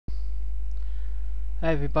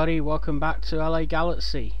Hey everybody, welcome back to LA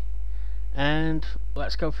Galaxy, and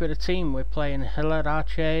let's go through the team. We're playing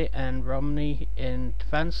Hilarache and Romney in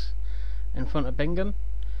defence in front of Bingham,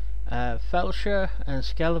 Felsher and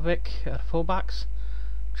Skelvic at fullbacks,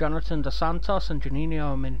 Jonathan Dos Santos and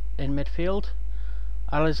Juninho in midfield,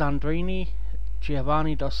 Alessandrini,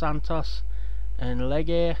 Giovanni Dos Santos and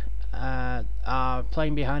Lege are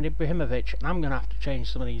playing behind Ibrahimovic, and I'm going to have to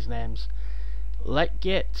change some of these names.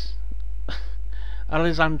 Letgit,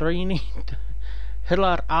 Alessandrini,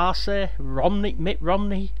 Hilar Arce, Romney, Mitt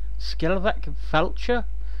Romney, Skilvek, and Felcher.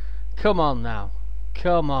 Come on now,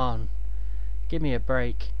 come on, give me a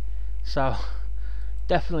break. So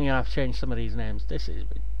definitely gonna have to change some of these names. This is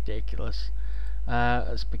ridiculous.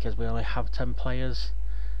 It's because we only have 10 players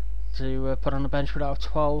to put on the bench without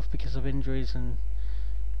 12 because of injuries and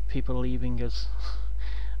people leaving us.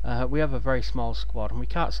 We have a very small squad and we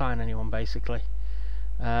can't sign anyone basically.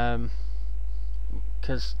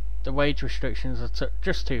 Because the wage restrictions are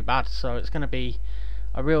just too bad, so it's going to be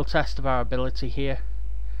a real test of our ability here.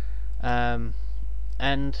 And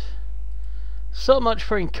so much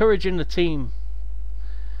for encouraging the team,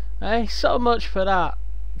 so much for that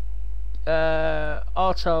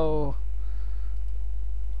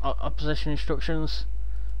opposition instructions.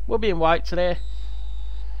 We'll be in white today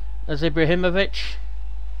as Ibrahimovic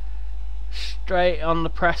straight on the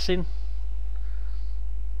pressing.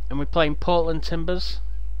 And we're playing Portland Timbers.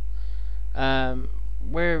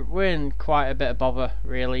 We're in quite a bit of bother,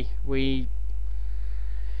 really. We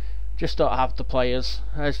just don't have the players.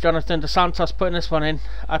 There's Jonathan Dos Santos putting this one in.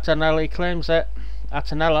 Atanelli claims it.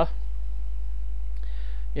 Atanella.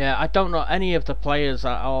 Yeah, I don't know any of the players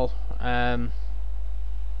at all. So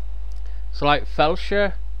like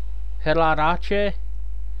Felsher, Hilarache.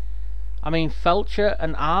 I mean Felcher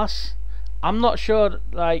and Arce. I'm not sure,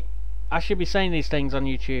 like, I should be saying these things on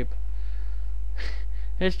YouTube.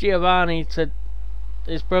 Here's Giovanni to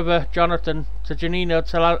his brother Jonathan, to Juninho,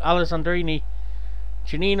 to Alessandrini,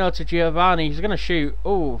 Juninho to Giovanni. He's going to shoot.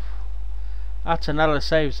 Ooh, Atanella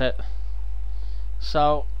saves it.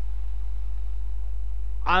 So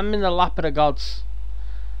I'm in the lap of the gods.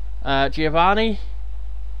 Giovanni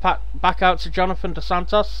back out to Jonathan Dos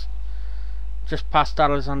Santos, just past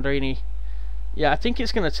Alessandrini. Yeah, I think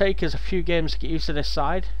it's going to take us a few games to get used to this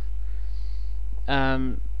side.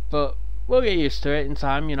 But we'll get used to it in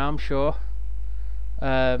time, you know, I'm sure.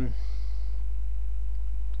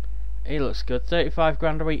 He looks good. 35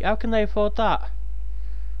 grand a week. How can they afford that?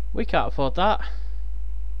 We can't afford that.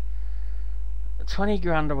 20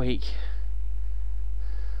 grand a week.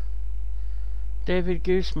 David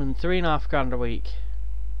Guzman, 3.5 grand a week.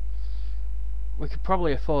 We could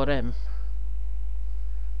probably afford him.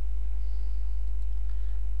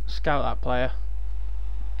 Scout that player.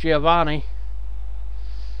 Giovanni.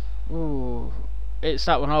 Ooh, it's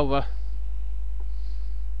that one over.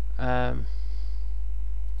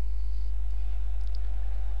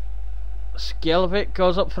 Skjelvik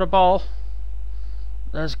goes up for the ball.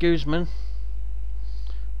 There's Guzman,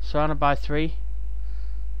 surrounded by 3,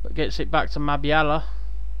 but gets it back to Mabiala.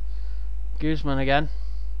 Guzman again,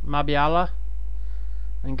 Mabiala,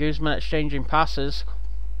 and Guzman exchanging passes,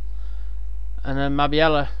 and then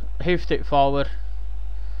Mabiala hoofed it forward.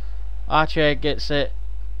 Archer gets it.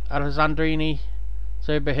 Alessandrini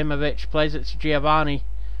to Ibrahimovic, plays it to Giovanni,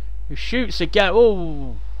 who shoots again.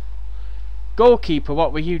 Oh, goalkeeper,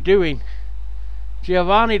 what were you doing?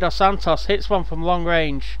 Giovanni Dos Santos hits one from long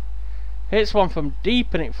range, hits one from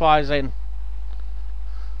deep, and it flies in.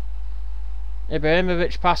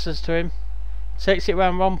 Ibrahimovic passes to him, takes it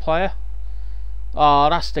round one player. Oh,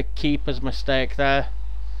 that's the keeper's mistake there.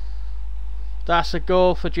 That's a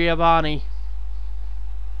goal for Giovanni.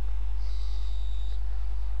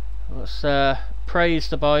 Let's praise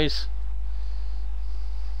the boys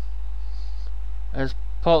as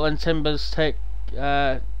Portland Timbers take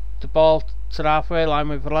the ball to the halfway line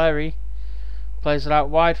with Valeri. Plays it out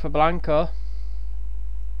wide for Blanco.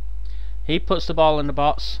 He puts the ball in the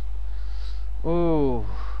box. Ooh,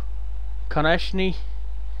 Konechny.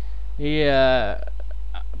 He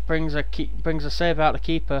brings a save out the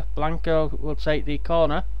keeper. Blanco will take the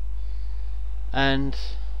corner, and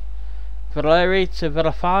Valeri to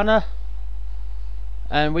Villafana,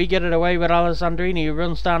 and we get it away with Alessandrini, who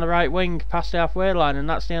runs down the right wing past the halfway line, and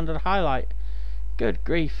that's the end of the highlight. Good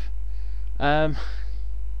grief. Yeah,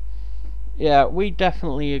 we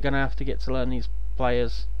definitely are going to have to get to learn these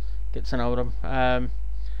players, get to know them.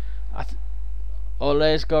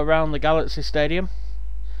 Olays go around the Galaxy Stadium.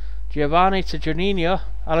 Giovanni to Juninho.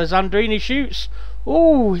 Alessandrini shoots.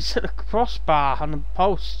 Ooh, he's hit the crossbar on the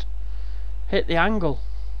post. Hit the angle.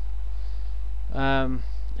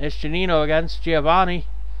 It's Janino against Giovanni.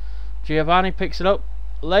 Giovanni picks it up.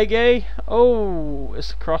 Legge. Oh,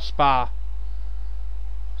 it's a crossbar.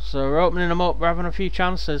 So we're opening them up. We're having a few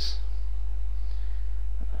chances.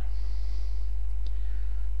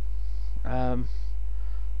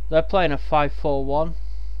 They're playing a 5-4-1.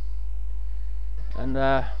 And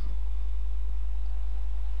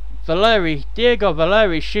Diego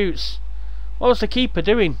Valeri shoots. What was the keeper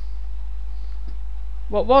doing?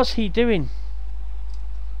 What was he doing?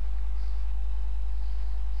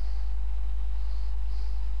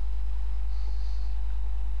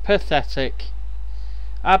 Pathetic.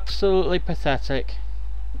 Absolutely pathetic.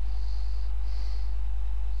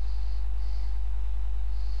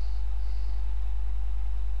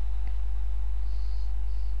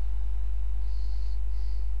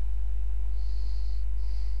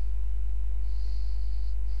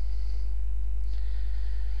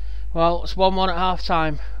 Well, it's 1-1 at half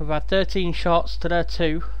time. We've had 13 shots to their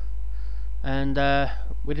 2, and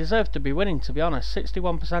we deserve to be winning, to be honest.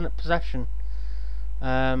 61% of possession.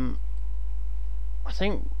 I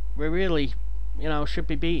think we really, should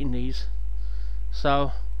be beating these.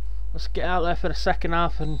 So let's get out there for the second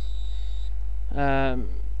half and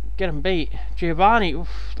get them beat. Giovanni,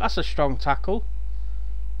 oof, that's a strong tackle.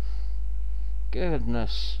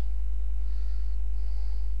 Goodness.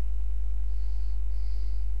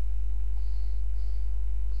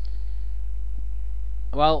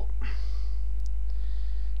 Well,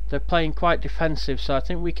 they're playing quite defensive, so I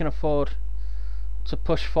think we can afford to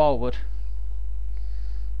push forward.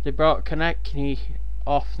 They brought Konechny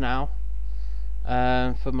off now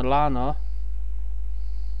for Milano.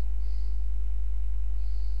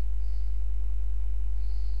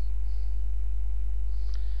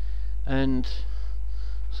 And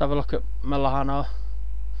let's have a look at Milano.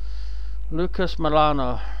 Lucas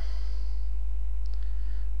Milano.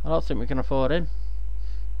 I don't think we can afford him.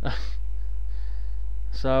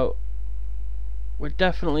 So we're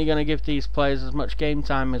definitely going to give these players as much game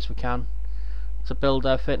time as we can to build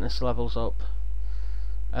their fitness levels up,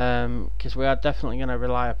 because we are definitely going to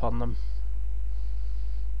rely upon them.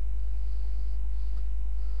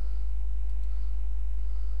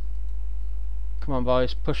 Come on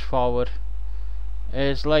boys, push forward.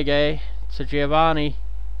 Here's Legge to Giovanni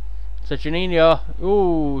to Janino.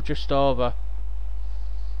 Ooh, just over.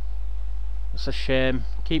 That's a shame.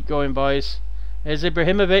 Keep going boys. Here's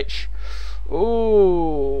Ibrahimovic.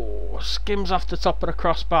 Ooh, skims off the top of the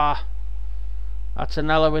crossbar.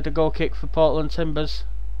 Atanella with the goal kick for Portland Timbers.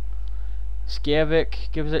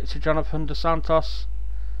 Skjevic gives it to Jonathan Dos Santos.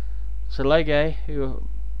 To Legge, who,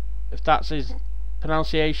 if that's his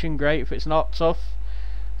pronunciation, great. If it's not, tough.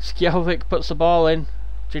 Skjevic puts the ball in.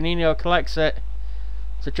 Janino collects it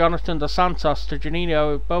to Jonathan Dos Santos to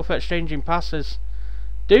Janino, both exchanging passes.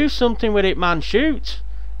 Do something with it, man. Shoot!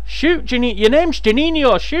 Shoot, Janino. Your name's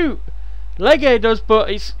Janino. Shoot! Legge does, but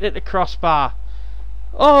it's at the crossbar.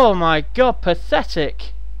 Oh my god,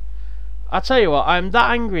 pathetic. I tell you what, I'm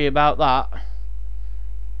that angry about that.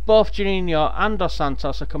 Both Janino and Dos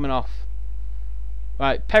Santos are coming off.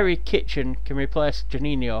 Right, Perry Kitchen can replace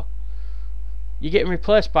Janino. You're getting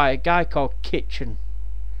replaced by a guy called Kitchen.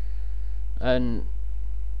 And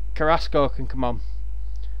Carrasco can come on.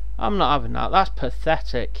 I'm not having that. That's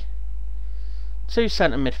pathetic. Two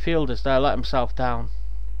centre midfielders there let himself down.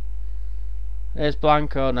 There's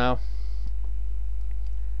Blanco now.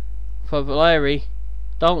 For Valeri.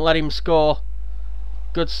 Don't let him score.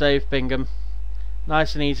 Good save, Bingham.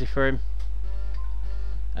 Nice and easy for him.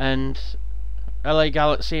 And LA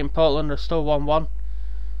Galaxy and Portland are still 1-1.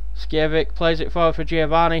 Skjevic plays it forward for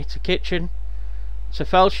Giovanni to Kitchen. To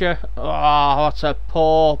Felsher. Oh, what a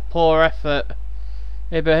poor effort.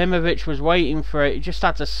 Ibrahimovic was waiting for it. He just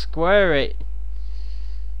had to square it.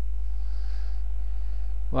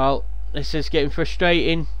 Well, this is getting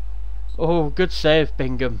frustrating. Oh, good save,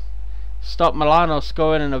 Bingham. Stop Milano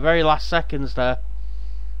scoring in the very last seconds there.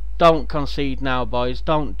 Don't concede now, boys.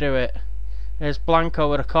 Don't do it. There's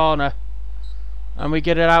Blanco with a corner. And we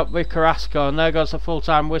get it out with Carrasco. And there goes the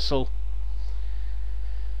full-time whistle.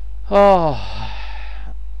 Oh,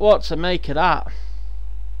 what to make of that?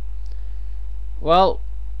 Well,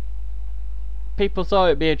 people thought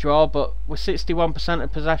it'd be a draw, but with 61%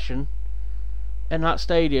 of possession in that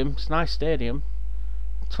stadium, it's a nice stadium.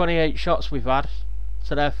 28 shots we've had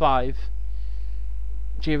to their 5.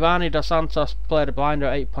 Giovanni Dos Santos played a blinder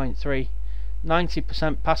at 8.3.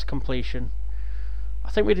 90% pass completion. I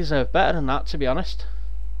think we deserve better than that, to be honest.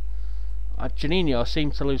 Janino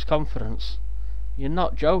seemed to lose confidence. You're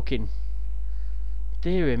not joking.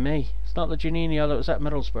 Deary me. It's not the Janino that was at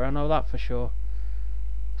Middlesbrough, I know that for sure.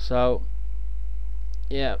 So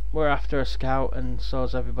yeah, we're after a scout, and so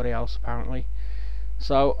is everybody else apparently.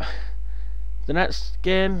 So the next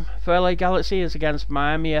game for LA Galaxy is against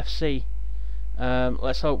Miami FC.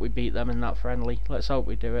 Let's hope we beat them in that friendly. Let's hope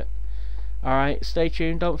we do it. Alright, stay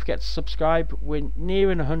tuned. Don't forget to subscribe. We're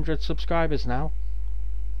nearing 100 subscribers now.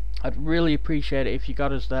 I'd really appreciate it if you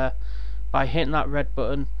got us there by hitting that red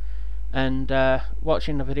button and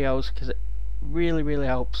watching the videos, because it really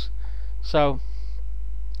helps. So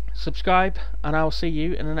subscribe, and I'll see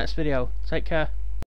you in the next video. Take care.